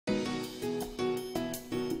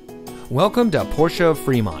Welcome to Porsche of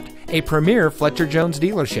Fremont, a premier Fletcher Jones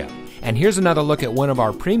dealership. And here's another look at one of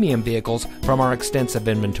our premium vehicles from our extensive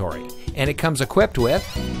inventory. And it comes equipped with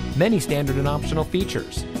many standard and optional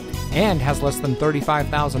features and has less than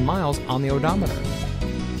 35,000 miles on the odometer.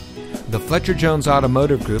 The Fletcher Jones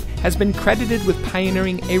Automotive Group has been credited with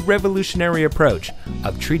pioneering a revolutionary approach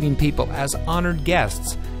of treating people as honored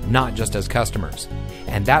guests, not just as customers.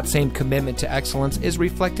 And that same commitment to excellence is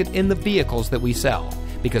reflected in the vehicles that we sell,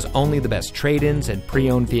 because only the best trade-ins and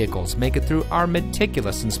pre-owned vehicles make it through our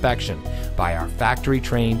meticulous inspection by our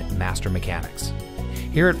factory-trained master mechanics.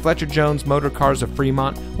 Here at Fletcher Jones Motor Cars of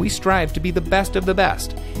Fremont, we strive to be the best of the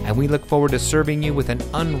best, and we look forward to serving you with an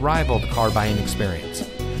unrivaled car buying experience.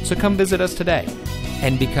 So come visit us today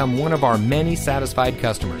and become one of our many satisfied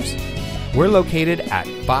customers. We're located at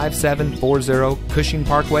 5740 Cushing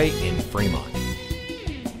Parkway in Fremont.